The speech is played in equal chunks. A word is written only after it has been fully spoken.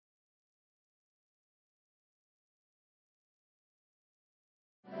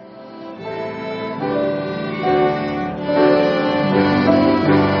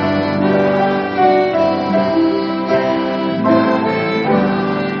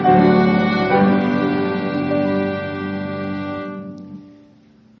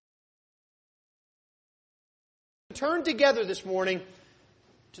turn together this morning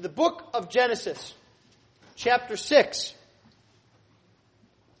to the book of Genesis, chapter 6.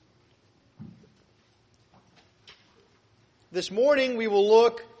 This morning we will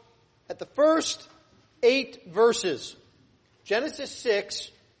look at the first 8 verses. Genesis 6,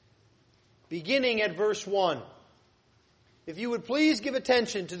 beginning at verse 1. If you would please give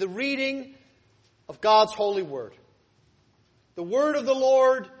attention to the reading of God's holy word. The word of the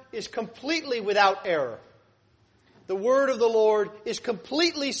Lord is completely without error. The word of the Lord is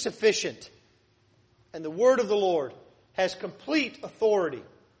completely sufficient. And the word of the Lord has complete authority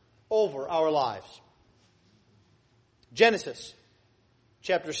over our lives. Genesis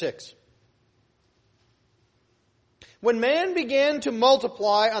chapter 6. When man began to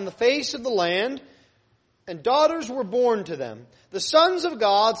multiply on the face of the land, and daughters were born to them, the sons of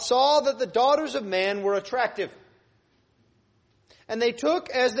God saw that the daughters of man were attractive. And they took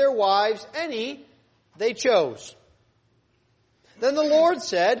as their wives any they chose. Then the Lord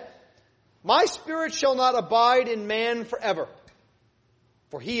said, My spirit shall not abide in man forever,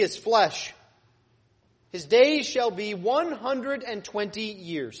 for he is flesh. His days shall be 120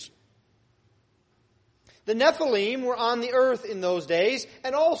 years. The Nephilim were on the earth in those days,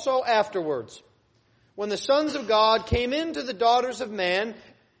 and also afterwards, when the sons of God came into the daughters of man,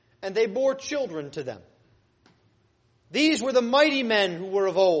 and they bore children to them. These were the mighty men who were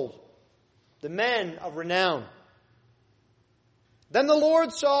of old, the men of renown. Then the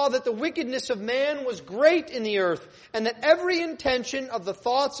Lord saw that the wickedness of man was great in the earth, and that every intention of the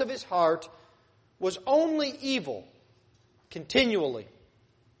thoughts of his heart was only evil continually.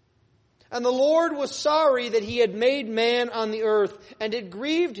 And the Lord was sorry that he had made man on the earth, and it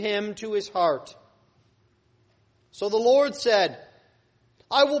grieved him to his heart. So the Lord said,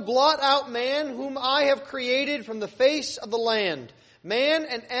 I will blot out man whom I have created from the face of the land, man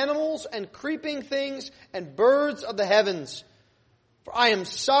and animals and creeping things and birds of the heavens, for I am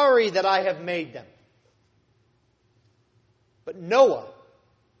sorry that I have made them. But Noah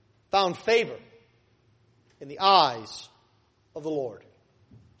found favor in the eyes of the Lord.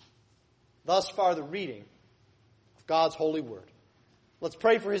 Thus far the reading of God's holy word. Let's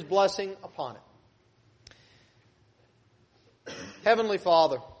pray for his blessing upon it. Heavenly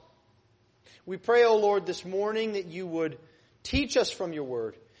Father, we pray, O Lord, this morning that you would teach us from your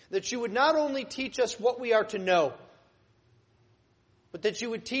word, that you would not only teach us what we are to know, but that you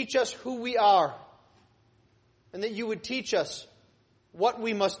would teach us who we are, and that you would teach us what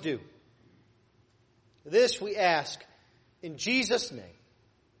we must do. This we ask in Jesus' name.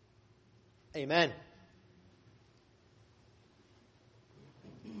 Amen.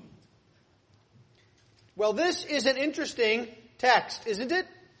 Well, this is an interesting text, isn't it?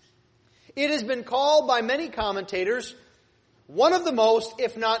 It has been called by many commentators one of the most,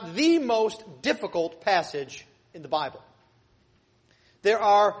 if not the most, difficult passage in the Bible. There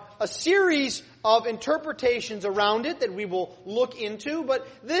are a series of interpretations around it that we will look into, but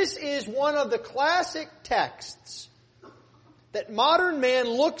this is one of the classic texts that modern man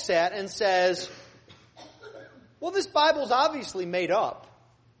looks at and says, well, this Bible's obviously made up.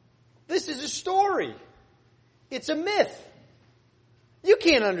 This is a story. It's a myth. You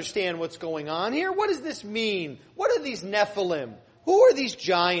can't understand what's going on here. What does this mean? What are these Nephilim? Who are these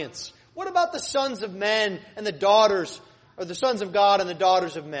giants? What about the sons of men and the daughters, or the sons of God and the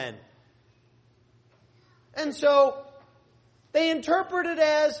daughters of men? And so they interpret it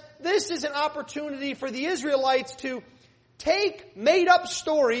as this is an opportunity for the Israelites to take made-up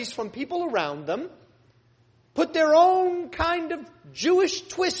stories from people around them, put their own kind of Jewish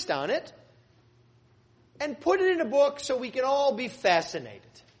twist on it, and put it in a book so we can all be fascinated.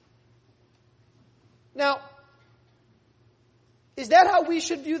 Now, is that how we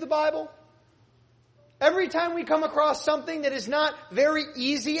should view the Bible? Every time we come across something that is not very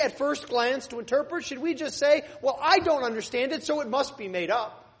easy at first glance to interpret, should we just say, well, I don't understand it, so it must be made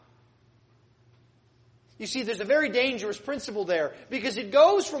up? You see, there's a very dangerous principle there, because it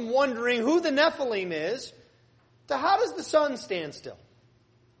goes from wondering who the Nephilim is, to how does the sun stand still?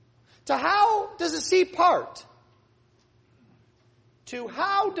 To how does the sea part? To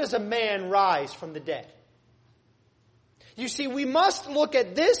how does a man rise from the dead? You see, we must look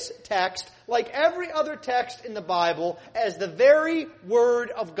at this text, like every other text in the Bible, as the very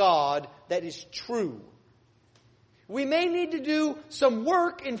Word of God that is true. We may need to do some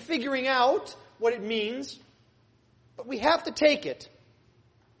work in figuring out what it means, but we have to take it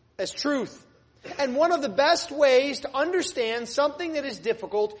as truth. And one of the best ways to understand something that is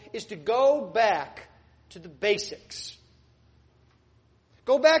difficult is to go back to the basics.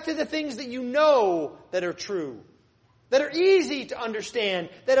 Go back to the things that you know that are true, that are easy to understand,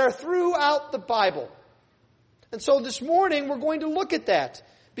 that are throughout the Bible. And so this morning we're going to look at that.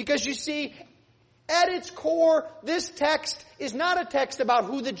 Because you see, at its core, this text is not a text about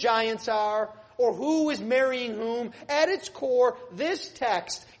who the giants are or who is marrying whom. At its core, this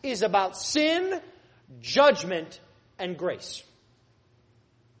text is about sin, judgment, and grace.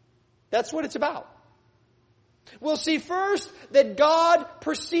 That's what it's about. We'll see first that God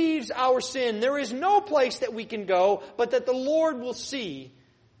perceives our sin. There is no place that we can go but that the Lord will see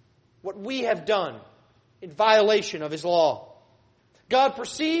what we have done in violation of His law. God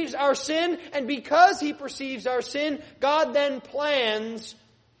perceives our sin, and because He perceives our sin, God then plans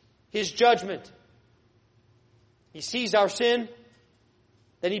His judgment. He sees our sin,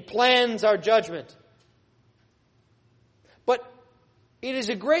 then He plans our judgment. But it is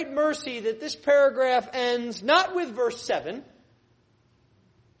a great mercy that this paragraph ends not with verse 7,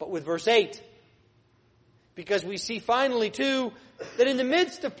 but with verse 8. Because we see finally, too, that in the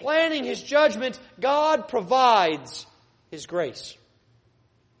midst of planning His judgment, God provides His grace.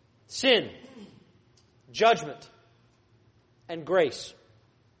 Sin, judgment, and grace.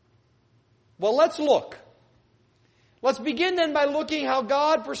 Well, let's look. Let's begin then by looking how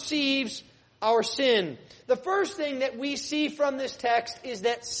God perceives our sin. The first thing that we see from this text is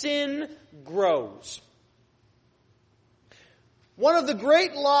that sin grows. One of the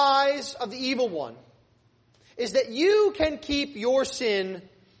great lies of the evil one is that you can keep your sin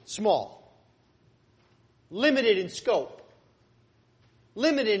small, limited in scope,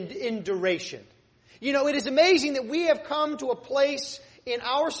 limited in duration. You know, it is amazing that we have come to a place in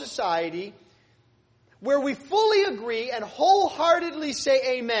our society where we fully agree and wholeheartedly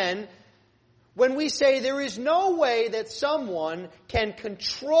say amen when we say there is no way that someone can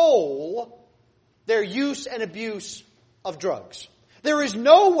control their use and abuse of drugs. There is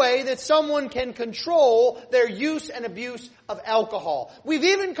no way that someone can control their use and abuse of alcohol. We've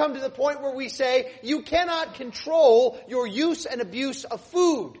even come to the point where we say you cannot control your use and abuse of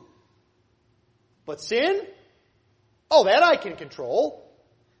food. But sin? Oh, that I can control.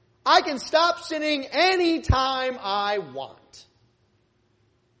 I can stop sinning anytime I want.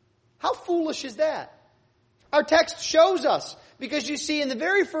 How foolish is that? Our text shows us. Because you see, in the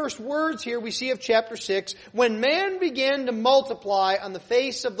very first words here we see of chapter 6, when man began to multiply on the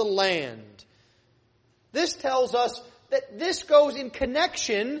face of the land. This tells us that this goes in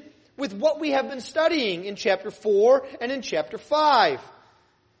connection with what we have been studying in chapter 4 and in chapter 5.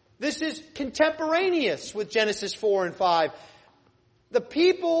 This is contemporaneous with Genesis 4 and 5. The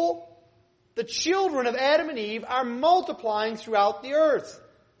people, the children of Adam and Eve, are multiplying throughout the earth.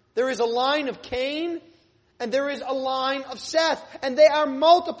 There is a line of Cain, and there is a line of Seth, and they are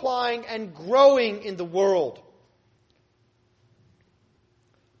multiplying and growing in the world.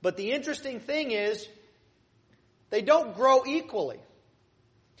 But the interesting thing is, they don't grow equally.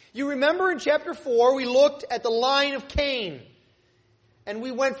 You remember in chapter 4, we looked at the line of Cain. And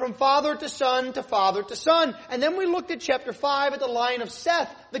we went from father to son to father to son. And then we looked at chapter 5 at the line of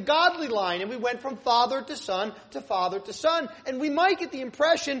Seth, the godly line. And we went from father to son to father to son. And we might get the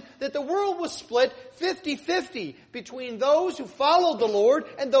impression that the world was split 50-50 between those who followed the Lord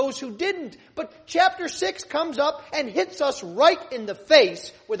and those who didn't. But chapter 6 comes up and hits us right in the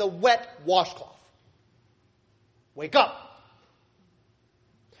face with a wet washcloth. Wake up.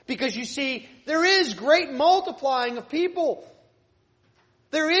 Because you see, there is great multiplying of people.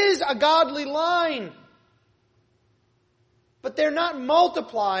 There is a godly line. But they're not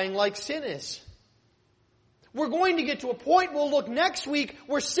multiplying like sin is. We're going to get to a point, we'll look next week,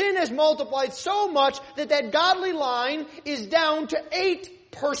 where sin has multiplied so much that that godly line is down to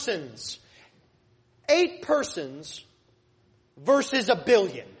 8 persons. 8 persons versus a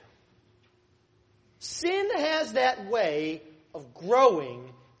billion. Sin has that way of growing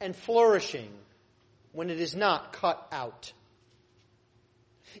and flourishing when it is not cut out.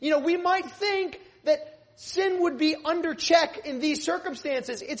 You know, we might think that sin would be under check in these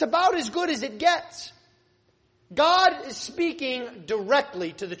circumstances. It's about as good as it gets. God is speaking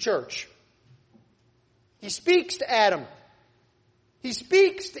directly to the church. He speaks to Adam. He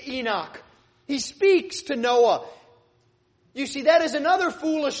speaks to Enoch. He speaks to Noah. You see, that is another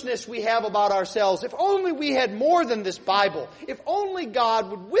foolishness we have about ourselves. If only we had more than this Bible. If only God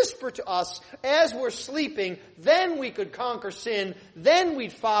would whisper to us as we're sleeping, then we could conquer sin, then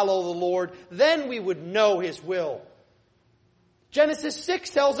we'd follow the Lord, then we would know His will. Genesis 6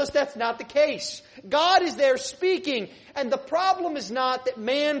 tells us that's not the case. God is there speaking, and the problem is not that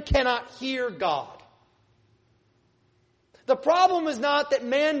man cannot hear God. The problem is not that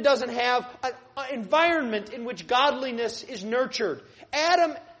man doesn't have an environment in which godliness is nurtured.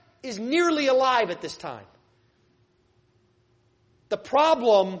 Adam is nearly alive at this time. The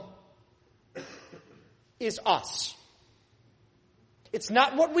problem is us. It's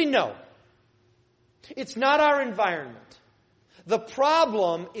not what we know. It's not our environment. The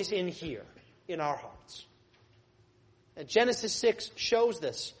problem is in here, in our hearts. And Genesis 6 shows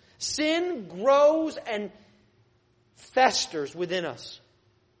this. Sin grows and festers within us.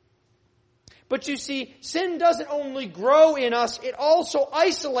 But you see, sin doesn't only grow in us, it also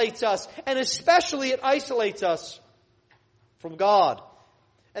isolates us, and especially it isolates us from God.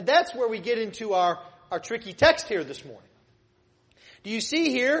 And that's where we get into our tricky text here this morning. Do you see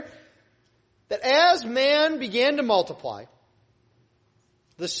here that as man began to multiply,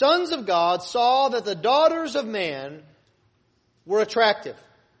 the sons of God saw that the daughters of man were attractive,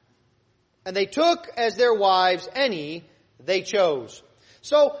 and they took as their wives any they chose.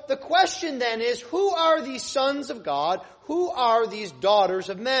 So the question then is, who are these sons of God? Who are these daughters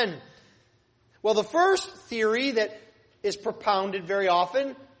of men? Well, the first theory that is propounded very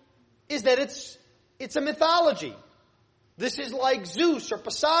often is that it's a mythology. This is like Zeus or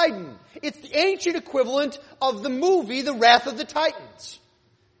Poseidon. It's the ancient equivalent of the movie The Wrath of the Titans.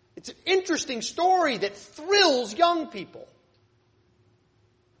 It's an interesting story that thrills young people.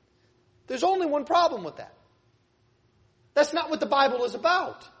 There's only one problem with that. That's not what the Bible is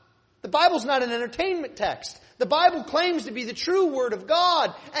about. The Bible's not an entertainment text. The Bible claims to be the true Word of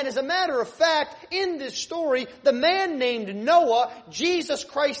God. And as a matter of fact, in this story, the man named Noah, Jesus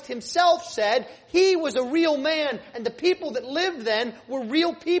Christ himself said, he was a real man, and the people that lived then were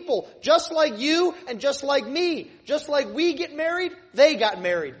real people, just like you and just like me. Just like we get married, they got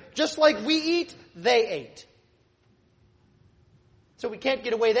married. Just like we eat, they ate. So we can't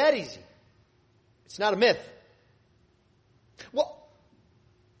get away that easy. It's not a myth. Well,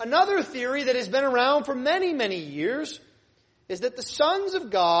 another theory that has been around for many, many years is that the sons of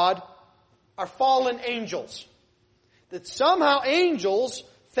God are fallen angels. That somehow angels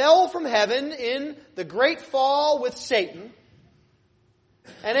fell from heaven in the great fall with Satan.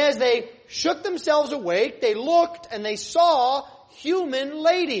 And as they shook themselves awake, they looked and they saw human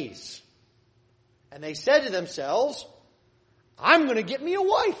ladies. And they said to themselves, I'm going to get me a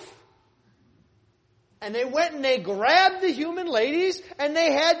wife. And they went and they grabbed the human ladies and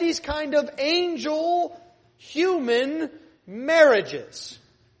they had these kind of angel-human marriages.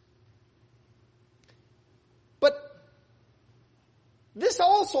 But this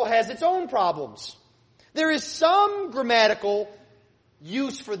also has its own problems. There is some grammatical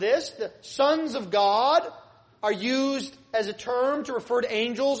use for this. The sons of God are used as a term to refer to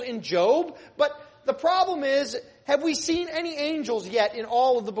angels in Job. But the problem is, have we seen any angels yet in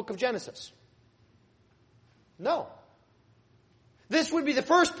all of the book of Genesis? No. This would be the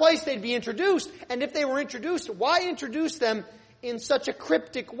first place they'd be introduced. And if they were introduced, why introduce them in such a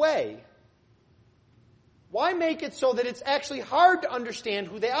cryptic way? Why make it so that it's actually hard to understand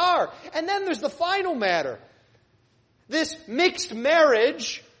who they are? And then there's the final matter. This mixed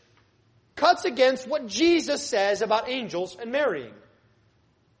marriage cuts against what Jesus says about angels and marrying.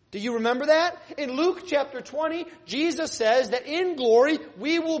 Do you remember that? In Luke chapter 20, Jesus says that in glory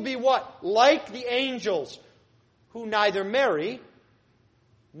we will be what? Like the angels, who neither marry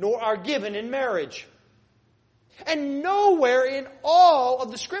nor are given in marriage. And nowhere in all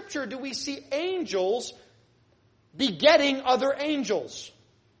of the Scripture do we see angels begetting other angels.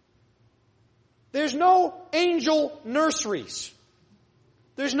 There's no angel nurseries.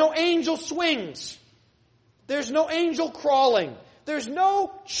 There's no angel swings. There's no angel crawling. There's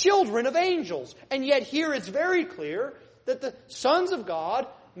no children of angels. And yet here it's very clear that the sons of God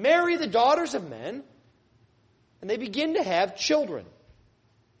marry the daughters of men, and they begin to have children.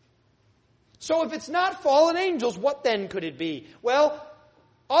 So if it's not fallen angels, what then could it be? Well,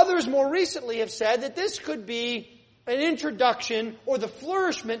 others more recently have said that this could be an introduction or the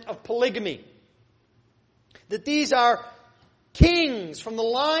flourishment of polygamy. That these are kings from the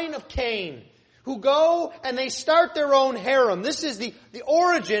line of Cain who go and they start their own harem. This is the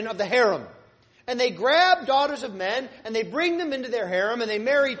origin of the harem. And they grab daughters of men and they bring them into their harem and they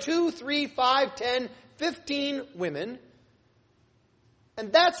marry 2, 3, 5, 10, 15 women.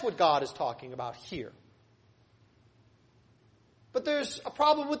 And that's what God is talking about here. But there's a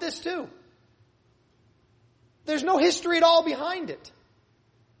problem with this too. There's no history at all behind it.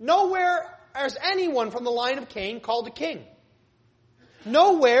 Nowhere is anyone from the line of Cain called a king.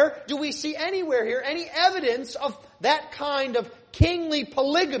 Nowhere do we see anywhere here any evidence of that kind of kingly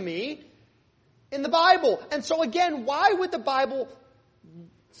polygamy in the Bible. And so again, why would the Bible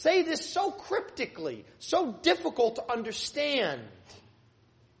say this so cryptically, so difficult to understand?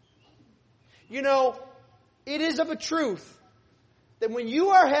 You know, it is of a truth that when you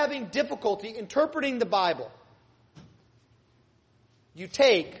are having difficulty interpreting the Bible, you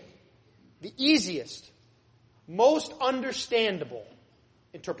take the easiest, most understandable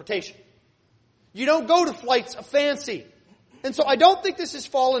interpretation. You don't go to flights of fancy. And so I don't think this is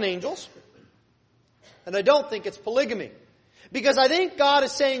fallen angels. And I don't think it's polygamy. Because I think God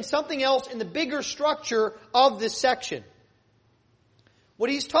is saying something else in the bigger structure of this section. What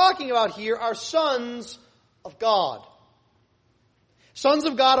he's talking about here are sons of God. Sons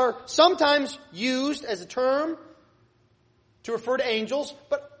of God are sometimes used as a term to refer to angels,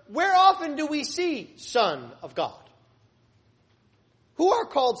 but where often do we see son of God? Who are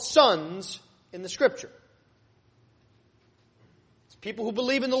called sons in the Scripture? It's people who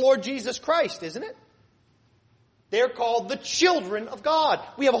believe in the Lord Jesus Christ, isn't it? They're called the children of God.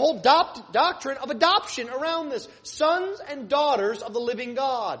 We have a whole doctrine of adoption around this. Sons and daughters of the living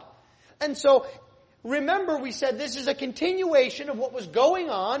God. And so, remember we said this is a continuation of what was going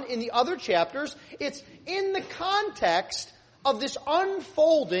on in the other chapters. It's in the context of this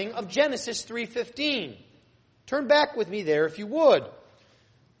unfolding of Genesis 3:15. Turn back with me there if you would.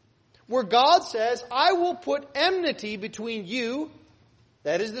 Where God says, I will put enmity between you,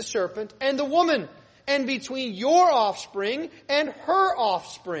 that is the serpent, and the woman, and between your offspring and her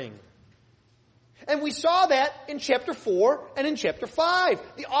offspring. And we saw that in chapter 4 and in chapter 5.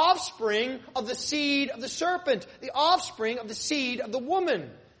 The offspring of the seed of the serpent. The offspring of the seed of the woman.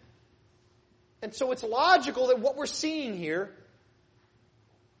 And so it's logical that what we're seeing here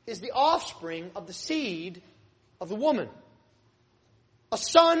is the offspring of the seed of the woman. A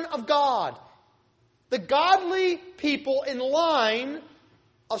son of God. The godly people in line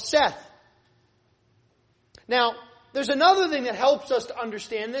of Seth. Now, there's another thing that helps us to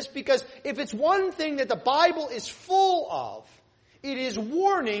understand this, because if it's one thing that the Bible is full of, it is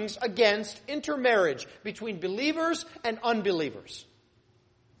warnings against intermarriage between believers and unbelievers.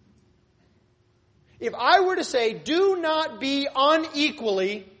 If I were to say, do not be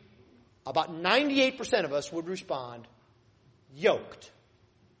unequally, about 98% of us would respond, yoked.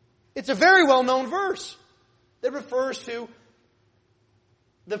 It's a very well-known verse that refers to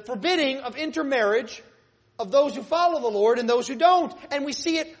the forbidding of intermarriage of those who follow the Lord and those who don't. And we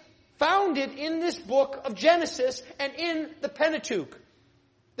see it founded in this book of Genesis and in the Pentateuch.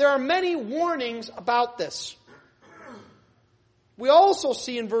 There are many warnings about this. We also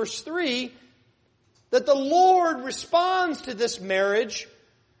see in verse 3 that the Lord responds to this marriage,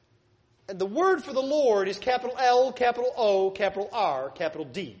 and the word for the Lord is capital L, capital O, capital R, capital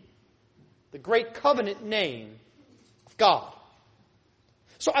D. The great covenant name of God.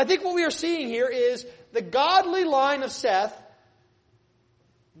 So I think what we are seeing here is the godly line of Seth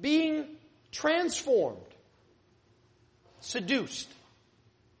being transformed, seduced,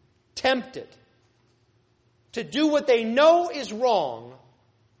 tempted to do what they know is wrong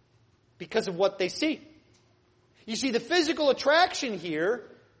because of what they see. You see, the physical attraction here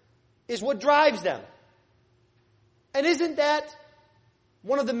is what drives them. And isn't that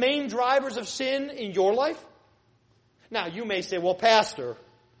one of the main drivers of sin in your life? Now, you may say, well, Pastor,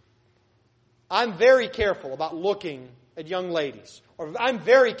 I'm very careful about looking at young ladies. Or I'm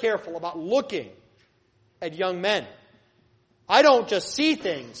very careful about looking at young men. I don't just see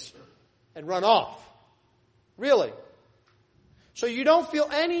things and run off. Really. So you don't feel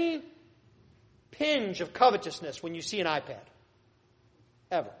any pinch of covetousness when you see an iPad.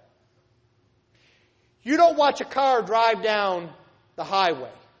 Ever. You don't watch a car drive down the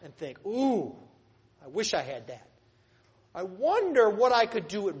highway and think, ooh, I wish I had that. I wonder what I could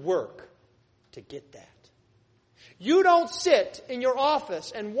do at work to get that. You don't sit in your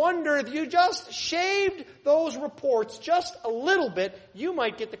office and wonder if you just shaved those reports just a little bit, you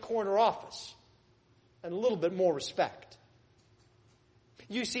might get the corner office and a little bit more respect.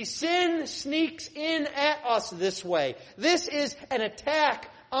 You see, sin sneaks in at us this way. This is an attack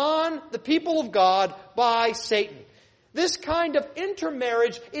on the people of God by Satan. This kind of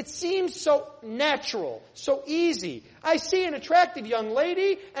intermarriage, it seems so natural, so easy. I see an attractive young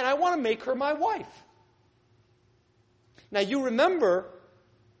lady and I want to make her my wife. Now you remember,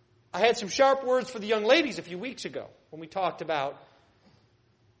 I had some sharp words for the young ladies a few weeks ago when we talked about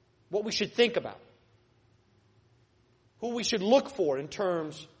what we should think about. Who we should look for in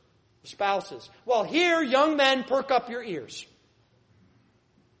terms of spouses. Well, here, young men, perk up your ears.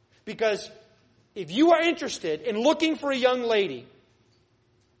 Because if you are interested in looking for a young lady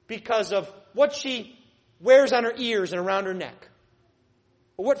because of what she wears on her ears and around her neck,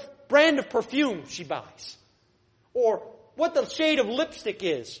 or what brand of perfume she buys, or what the shade of lipstick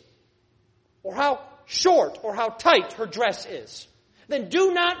is, or how short or how tight her dress is, then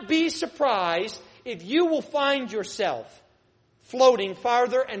do not be surprised if you will find yourself floating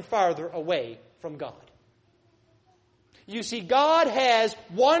farther and farther away from God. You see, God has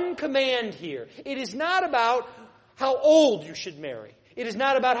one command here. It is not about how old you should marry. It is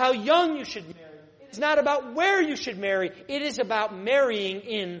not about how young you should marry. It is not about where you should marry. It is about marrying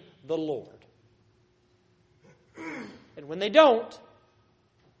in the Lord. And when they don't,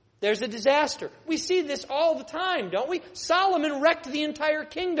 there's a disaster. We see this all the time, don't we? Solomon wrecked the entire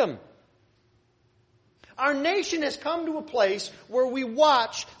kingdom. Our nation has come to a place where we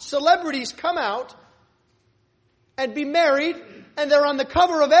watch celebrities come out and be married, and they're on the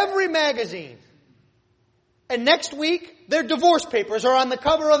cover of every magazine. And next week, their divorce papers are on the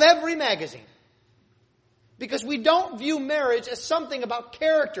cover of every magazine. Because we don't view marriage as something about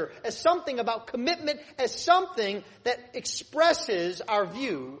character, as something about commitment, as something that expresses our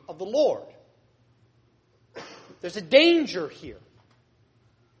view of the Lord. There's a danger here.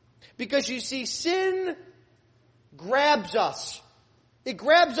 Because you see, sin grabs us. It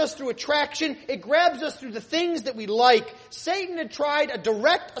grabs us through attraction. It grabs us through the things that we like. Satan had tried a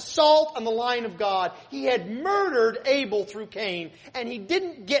direct assault on the line of God. He had murdered Abel through Cain, and he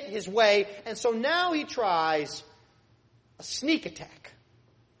didn't get his way, and so now he tries a sneak attack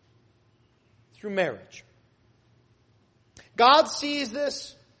through marriage. God sees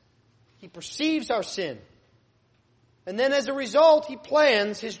this. He perceives our sin. And then as a result, he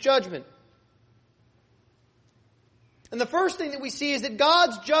plans his judgment. And the first thing that we see is that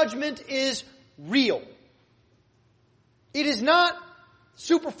God's judgment is real. It is not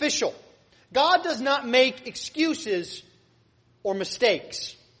superficial. God does not make excuses or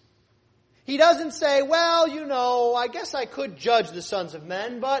mistakes. He doesn't say, well, I guess I could judge the sons of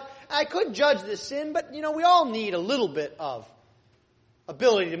men, but I could judge this sin, but, we all need a little bit of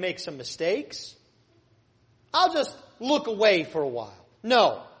ability to make some mistakes. I'll just look away for a while.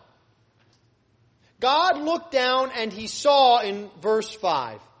 No. God looked down and he saw in verse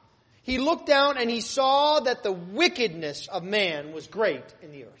 5. He looked down and he saw that the wickedness of man was great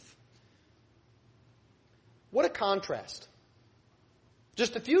in the earth. What a contrast.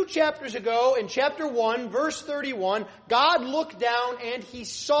 Just a few chapters ago, in chapter 1, verse 31, God looked down and he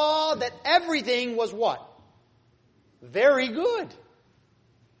saw that everything was what? Very good.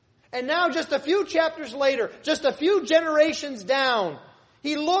 And now just a few chapters later, just a few generations down,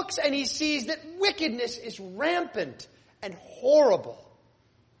 he looks and he sees that wickedness is rampant and horrible.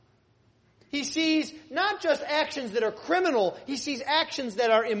 He sees not just actions that are criminal, he sees actions that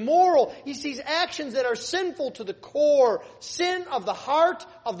are immoral, he sees actions that are sinful to the core, sin of the heart,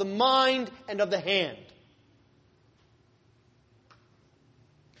 of the mind, and of the hand.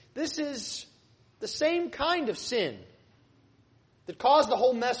 This is the same kind of sin that caused the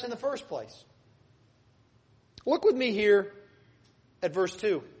whole mess in the first place. Look with me here at verse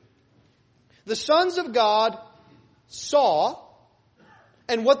 2. The sons of God saw,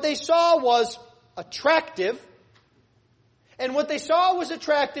 and what they saw was attractive, and what they saw was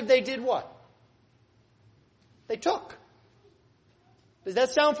attractive, they did what? They took. Does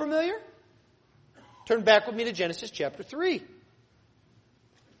that sound familiar? Turn back with me to Genesis chapter 3.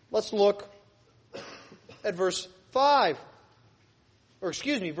 Let's look at verse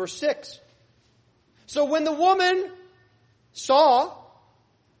 6. So when the woman saw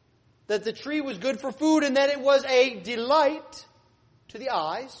that the tree was good for food and that it was a delight to the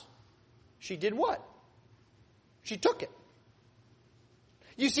eyes, she did what? She took it.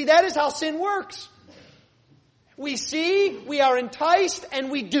 You see, that is how sin works. We see, we are enticed, and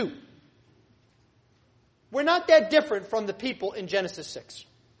we do. We're not that different from the people in Genesis 6.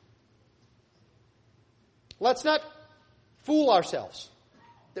 Let's not fool ourselves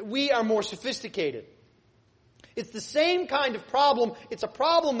that we are more sophisticated. It's the same kind of problem. It's a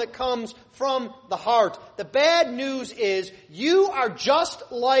problem that comes from the heart. The bad news is you are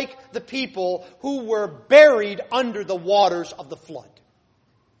just like the people who were buried under the waters of the flood.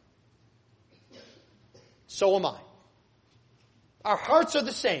 So am I. Our hearts are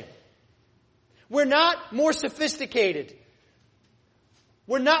the same. We're not more sophisticated.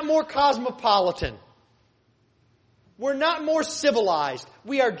 We're not more cosmopolitan. We're not more civilized.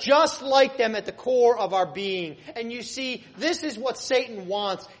 We are just like them at the core of our being. And you see, this is what Satan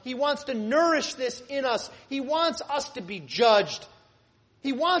wants. He wants to nourish this in us. He wants us to be judged.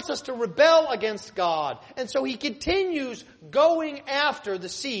 He wants us to rebel against God. And so he continues going after the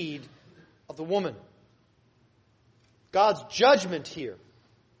seed of the woman. God's judgment here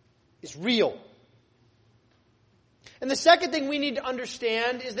is real. And the second thing we need to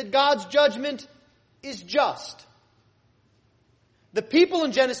understand is that God's judgment is just. The people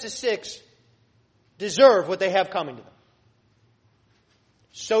in Genesis 6 deserve what they have coming to them.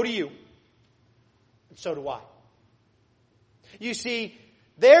 So do you. And so do I. You see,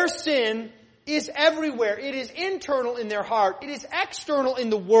 their sin is everywhere. It is internal in their heart. It is external in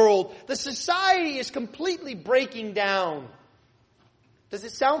the world. The society is completely breaking down. Does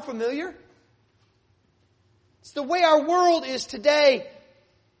it sound familiar? It's the way our world is today.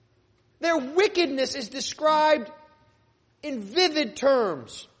 Their wickedness is described in vivid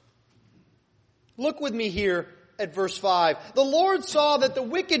terms. Look with me here at verse 5. The Lord saw that the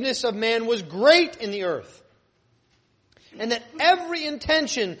wickedness of man was great in the earth, and that every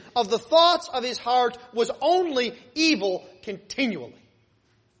intention of the thoughts of his heart was only evil continually.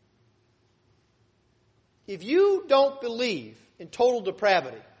 If you don't believe in total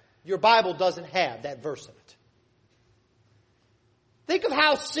depravity, your Bible doesn't have that verse in it. Think of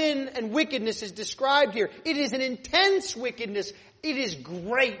how sin and wickedness is described here. It is an intense wickedness. It is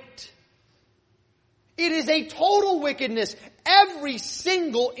great. It is a total wickedness. Every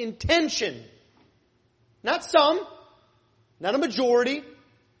single intention. Not some, not a majority,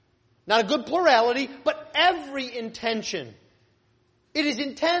 not a good plurality, but every intention. It is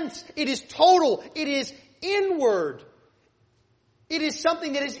intense. It is total. It is inward. It is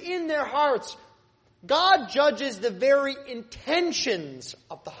something that is in their hearts. God judges the very intentions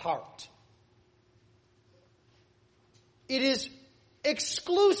of the heart. It is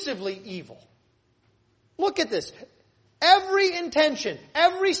exclusively evil. Look at this. Every intention,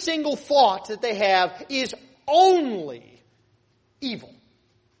 every single thought that they have is only evil.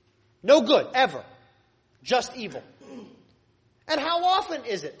 No good, ever. Just evil. And how often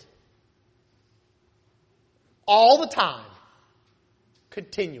is it? All the time.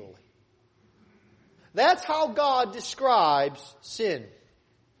 Continually. That's how God describes sin.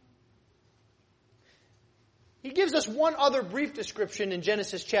 He gives us one other brief description in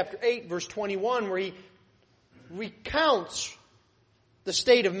Genesis chapter 8, verse 21, where he recounts the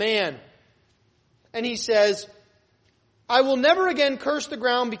state of man. And he says, I will never again curse the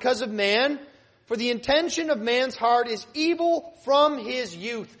ground because of man, for the intention of man's heart is evil from his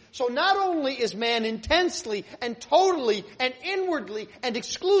youth. So not only is man intensely and totally and inwardly and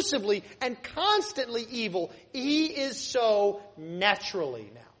exclusively and constantly evil, he is so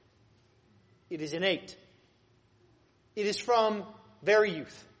naturally now. It is innate. It is from very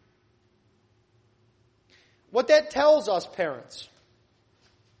youth. What that tells us, parents,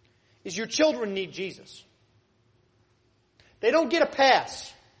 is your children need Jesus. They don't get a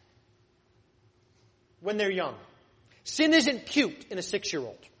pass when they're young. Sin isn't cute in a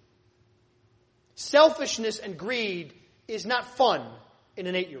 6-year-old. Selfishness and greed is not fun in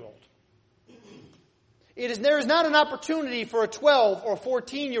an 8-year-old. There is not an opportunity for a 12 or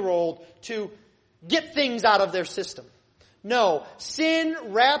 14-year-old to get things out of their system. No, sin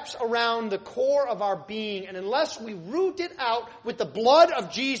wraps around the core of our being, and unless we root it out with the blood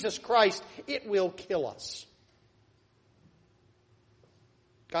of Jesus Christ, it will kill us.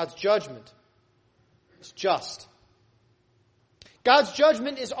 God's judgment is just. God's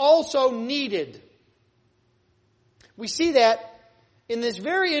judgment is also needed. We see that in this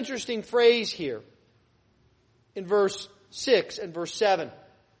very interesting phrase here in verse 6 and verse 7.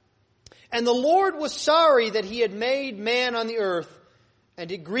 And the Lord was sorry that he had made man on the earth,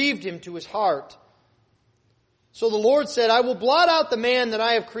 and it grieved him to his heart. So the Lord said, I will blot out the man that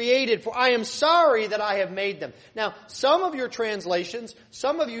I have created, for I am sorry that I have made them. Now, some of your translations,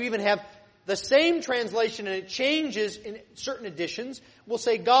 some of you even have the same translation and it changes in certain editions, will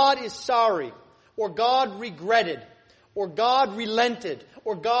say God is sorry, or God regretted, or God relented,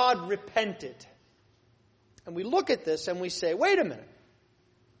 or God repented. And we look at this and we say, wait a minute.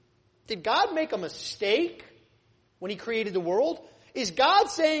 Did God make a mistake when he created the world? Is God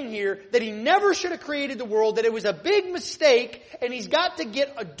saying here that he never should have created the world, that it was a big mistake, and he's got to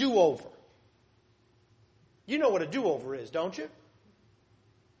get a do-over? You know what a do-over is, don't you?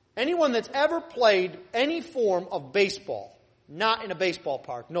 Anyone that's ever played any form of baseball, not in a baseball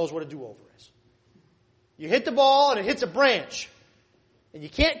park, knows what a do-over is. You hit the ball and it hits a branch. And you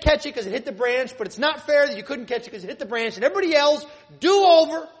can't catch it because it hit the branch, but it's not fair that you couldn't catch it because it hit the branch, and everybody yells,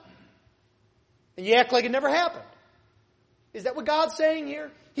 do-over! And you act like it never happened. Is that what God's saying here?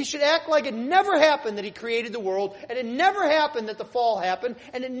 He should act like it never happened that he created the world, and it never happened that the fall happened,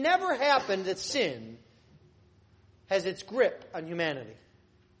 and it never happened that sin has its grip on humanity.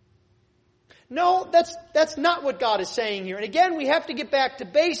 No, that's not what God is saying here. And again, we have to get back to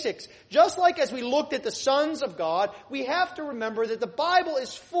basics. Just like as we looked at the sons of God, we have to remember that the Bible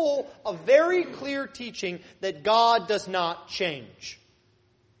is full of very clear teaching that God does not change.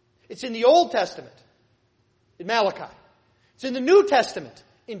 It's in the Old Testament, in Malachi. It's in the New Testament,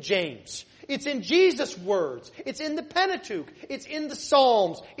 in James. It's in Jesus' words. It's in the Pentateuch. It's in the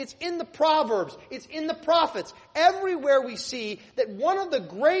Psalms. It's in the Proverbs. It's in the prophets. Everywhere we see that one of the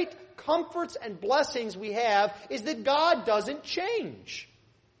great comforts and blessings we have is that God doesn't change.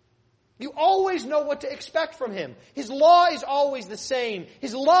 You always know what to expect from Him. His law is always the same.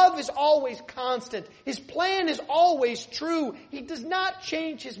 His love is always constant. His plan is always true. He does not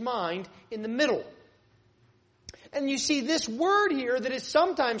change His mind in the middle. And you see this word here that is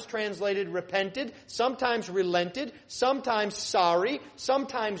sometimes translated repented, sometimes relented, sometimes sorry,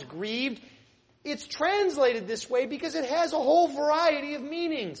 sometimes grieved. It's translated this way because it has a whole variety of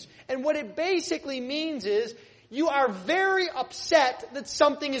meanings. And what it basically means is you are very upset that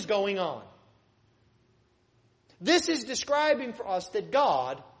something is going on. This is describing for us that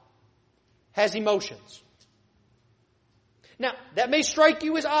God has emotions. Now, that may strike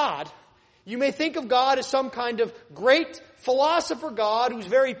you as odd. You may think of God as some kind of great philosopher God who's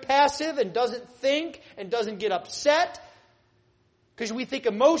very passive and doesn't think and doesn't get upset, because we think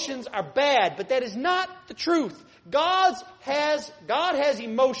emotions are bad, but that is not the truth. God has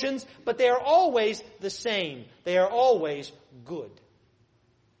emotions, but they are always the same. They are always good.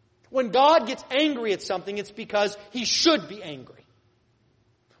 When God gets angry at something, it's because He should be angry.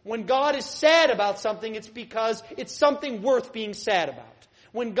 When God is sad about something, it's because it's something worth being sad about.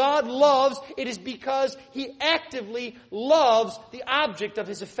 When God loves, it is because He actively loves the object of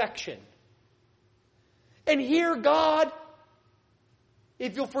His affection. And here God,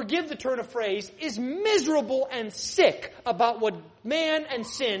 if you'll forgive the turn of phrase, is miserable and sick about what man and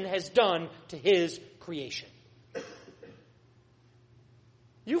sin has done to His creation.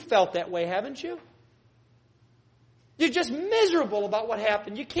 You felt that way, haven't you? You're just miserable about what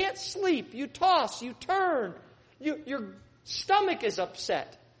happened. You can't sleep. You toss. You turn. Your stomach is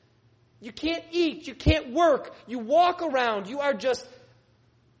upset. You can't eat. You can't work. You walk around. You are just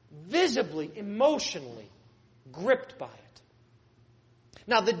visibly, emotionally gripped by it.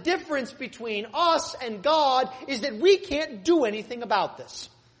 Now, the difference between us and God is that we can't do anything about this.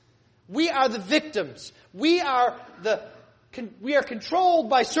 We are the victims. We are controlled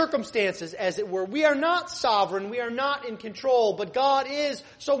by circumstances, as it were. We are not sovereign. We are not in control, but God is.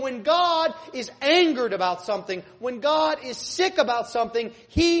 So when God is angered about something, when God is sick about something,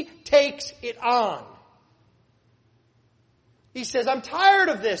 He takes it on. He says, I'm tired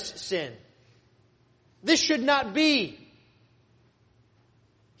of this sin. This should not be.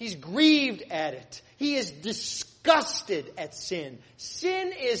 He's grieved at it. He is disgusted at sin.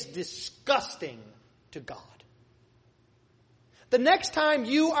 Sin is disgusting to God. The next time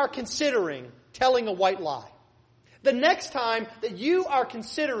you are considering telling a white lie, the next time that you are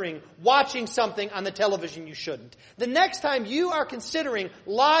considering watching something on the television you shouldn't, the next time you are considering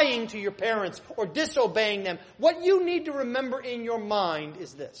lying to your parents or disobeying them, what you need to remember in your mind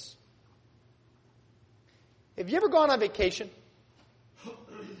is this. Have you ever gone on vacation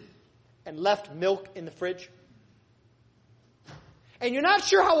and left milk in the fridge? And you're not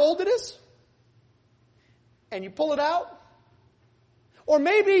sure how old it is? And you pull it out? Or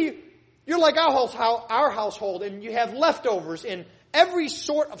maybe you're like our household and you have leftovers in every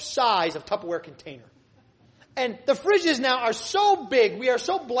sort of size of Tupperware container. And the fridges now are so big, we are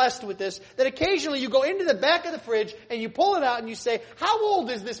so blessed with this, that occasionally you go into the back of the fridge and you pull it out and you say, how old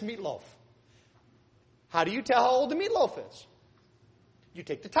is this meatloaf? How do you tell how old the meatloaf is? You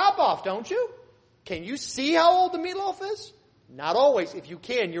take the top off, don't you? Can you see how old the meatloaf is? Not always. If you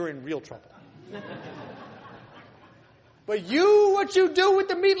can, you're in real trouble. But what you do with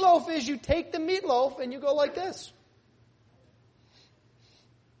the meatloaf is you take the meatloaf and you go like this.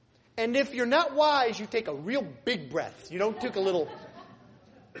 And if you're not wise, you take a real big breath. You don't take a little.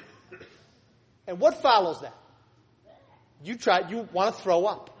 And what follows that? You want to throw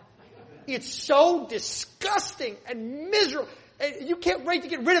up. It's so disgusting and miserable. And you can't wait to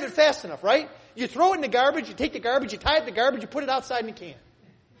get rid of it fast enough, right? You throw it in the garbage, you take the garbage, you tie it in the garbage, you put it outside in a can.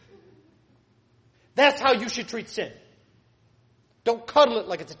 That's how you should treat sin. Don't cuddle it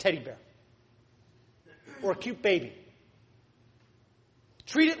like it's a teddy bear or a cute baby.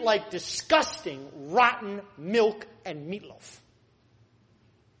 Treat it like disgusting, rotten milk and meatloaf.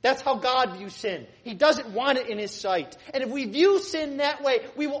 That's how God views sin. He doesn't want it in His sight. And if we view sin that way,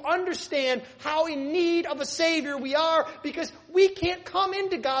 we will understand how in need of a Savior we are, because we can't come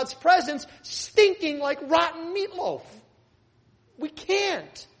into God's presence stinking like rotten meatloaf. We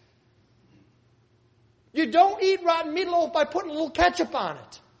can't. You don't eat rotten meatloaf by putting a little ketchup on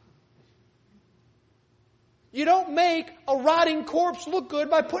it. You don't make a rotting corpse look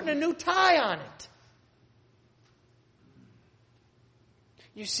good by putting a new tie on it.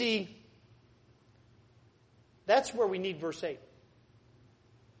 You see, that's where we need verse 8.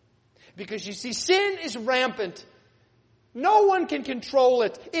 Because you see, sin is rampant No one can control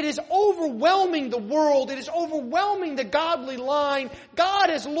it. It is overwhelming the world. It is overwhelming the godly line. God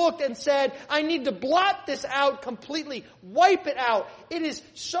has looked and said, I need to blot this out completely. Wipe it out. It is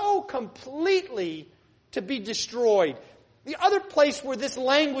so completely to be destroyed. The other place where this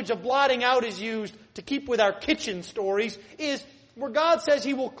language of blotting out is used, to keep with our kitchen stories, is where God says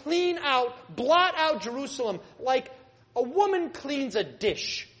He will clean out, blot out Jerusalem like a woman cleans a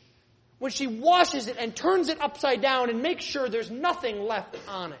dish, when she washes it and turns it upside down and makes sure there's nothing left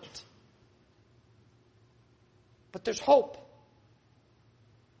on it. But there's hope.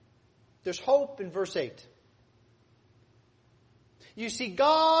 There's hope in verse 8. You see,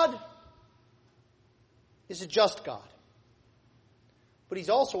 God is a just God, but He's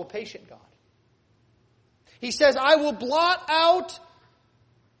also a patient God. He says, I will blot out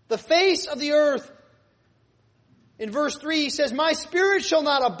the face of the earth. In verse 3, He says, my spirit shall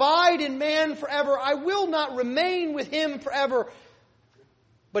not abide in man forever. I will not remain with him forever.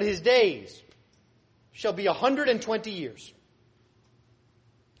 But his days shall be 120 years.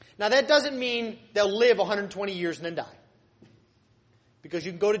 Now that doesn't mean they'll live 120 years and then die. Because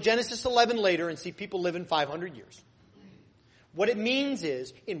you can go to Genesis 11 later and see people living 500 years. What it means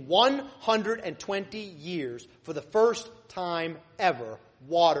is, in 120 years, for the first time ever,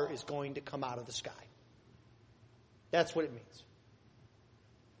 water is going to come out of the sky. That's what it means.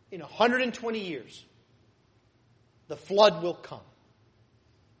 In 120 years, the flood will come.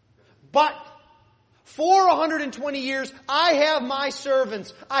 But for 120 years, I have my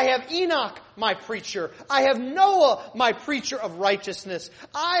servants. I have Enoch, my preacher. I have Noah, my preacher of righteousness.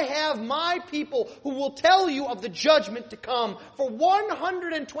 I have my people who will tell you of the judgment to come. For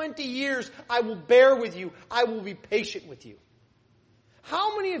 120 years, I will bear with you. I will be patient with you.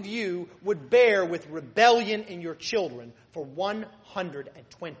 How many of you would bear with rebellion in your children for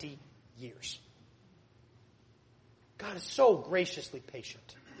 120 years? God is so graciously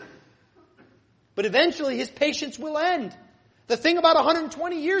patient. But eventually His patience will end. The thing about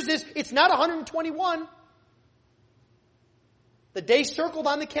 120 years is, it's not 121. The day circled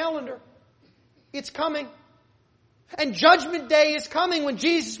on the calendar. It's coming. And Judgment Day is coming, when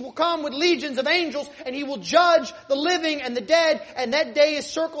Jesus will come with legions of angels and He will judge the living and the dead, and that day is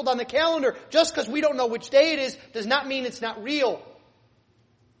circled on the calendar. Just because we don't know which day it is does not mean it's not real.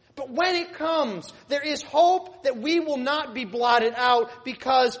 But when it comes, there is hope that we will not be blotted out,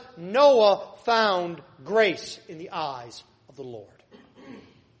 because Noah found grace in the eyes of the Lord.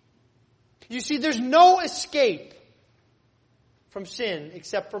 You see, there's no escape from sin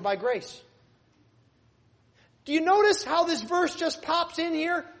except for by grace. Do you notice how this verse just pops in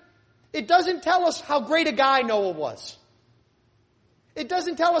here? It doesn't tell us how great a guy Noah was. It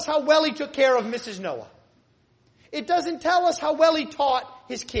doesn't tell us how well he took care of Mrs. Noah. It doesn't tell us how well he taught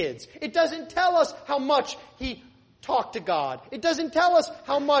his kids. It doesn't tell us how much he talked to God. It doesn't tell us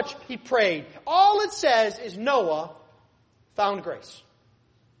how much he prayed. All it says is Noah found grace.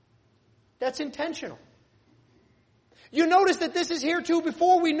 That's intentional. You notice that this is here too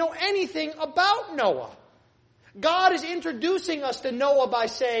before we know anything about Noah. God is introducing us to Noah by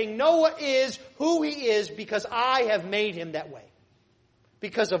saying, Noah is who he is because I have made him that way.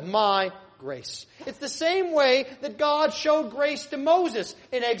 Because of my grace. It's the same way that God showed grace to Moses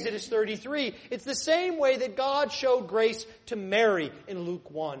in Exodus 33. It's the same way that God showed grace to Mary in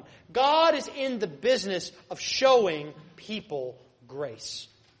Luke 1. God is in the business of showing people grace.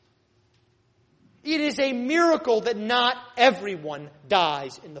 It is a miracle that not everyone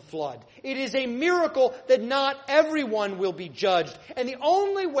dies in the flood. It is a miracle that not everyone will be judged. And the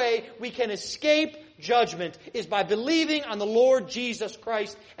only way we can escape judgment is by believing on the Lord Jesus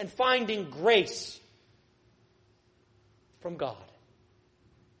Christ and finding grace from God.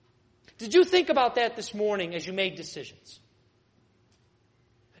 Did you think about that this morning as you made decisions?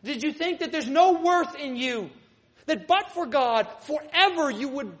 Did you think that there's no worth in you? That but for God, forever you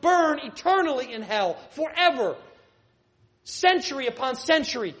would burn eternally in hell. Forever. Century upon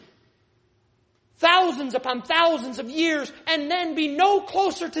century. Thousands upon thousands of years. And then be no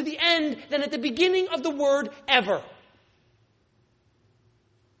closer to the end than at the beginning of the word ever.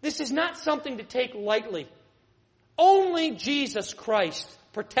 This is not something to take lightly. Only Jesus Christ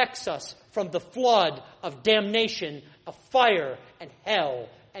protects us from the flood of damnation, of fire and hell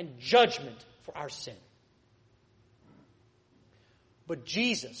and judgment for our sin. But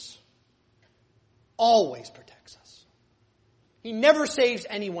Jesus always protects us. He never saves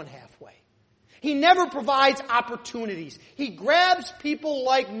anyone halfway. He never provides opportunities. He grabs people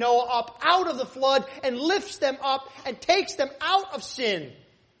like Noah up out of the flood and lifts them up and takes them out of sin.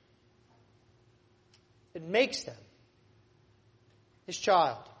 It makes them His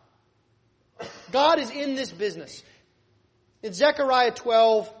child. God is in this business. In Zechariah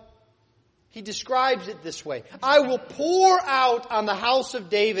 12, he describes it this way: I will pour out on the house of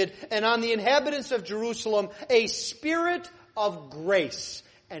David and on the inhabitants of Jerusalem a spirit of grace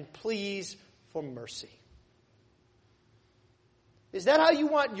and pleas for mercy. Is that how you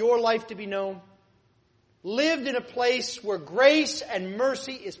want your life to be known? Lived in a place where grace and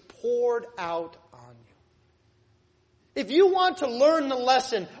mercy is poured out on you. If you want to learn the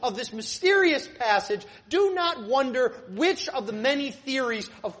lesson of this mysterious passage, do not wonder which of the many theories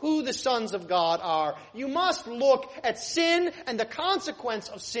of who the sons of God are. You must look at sin and the consequence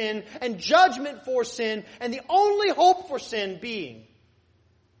of sin and judgment for sin, and the only hope for sin being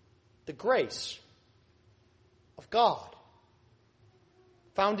the grace of God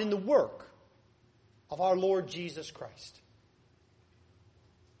found in the work of our Lord Jesus Christ.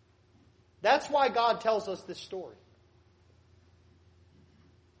 That's why God tells us this story.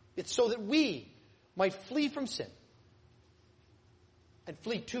 It's so that we might flee from sin and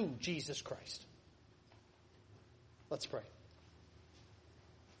flee to Jesus Christ. Let's pray.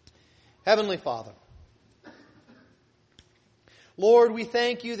 Heavenly Father, Lord, we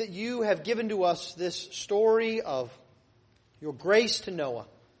thank you that you have given to us this story of your grace to Noah,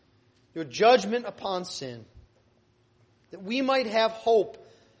 your judgment upon sin, that we might have hope.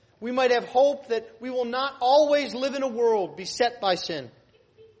 We might have hope that we will not always live in a world beset by sin.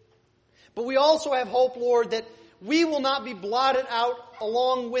 But we also have hope, Lord, that we will not be blotted out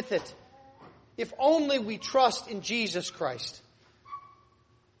along with it, if only we trust in Jesus Christ.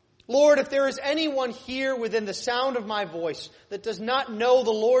 Lord, if there is anyone here within the sound of my voice that does not know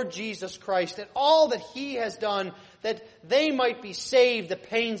the Lord Jesus Christ and all that He has done, that they might be saved the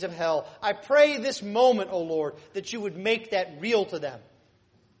pains of hell, I pray this moment, O Lord, that you would make that real to them.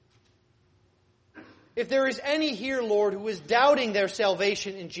 If there is any here, Lord, who is doubting their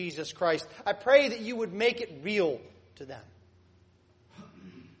salvation in Jesus Christ, I pray that you would make it real to them.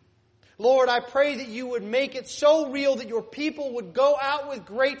 Lord, I pray that you would make it so real that your people would go out with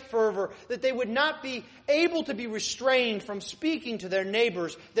great fervor, that they would not be able to be restrained from speaking to their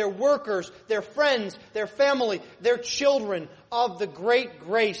neighbors, their workers, their friends, their family, their children of the great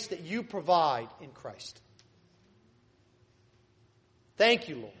grace that you provide in Christ. Thank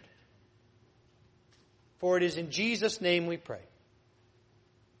you, Lord. For it is in Jesus' name we pray.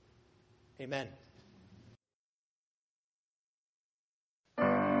 Amen.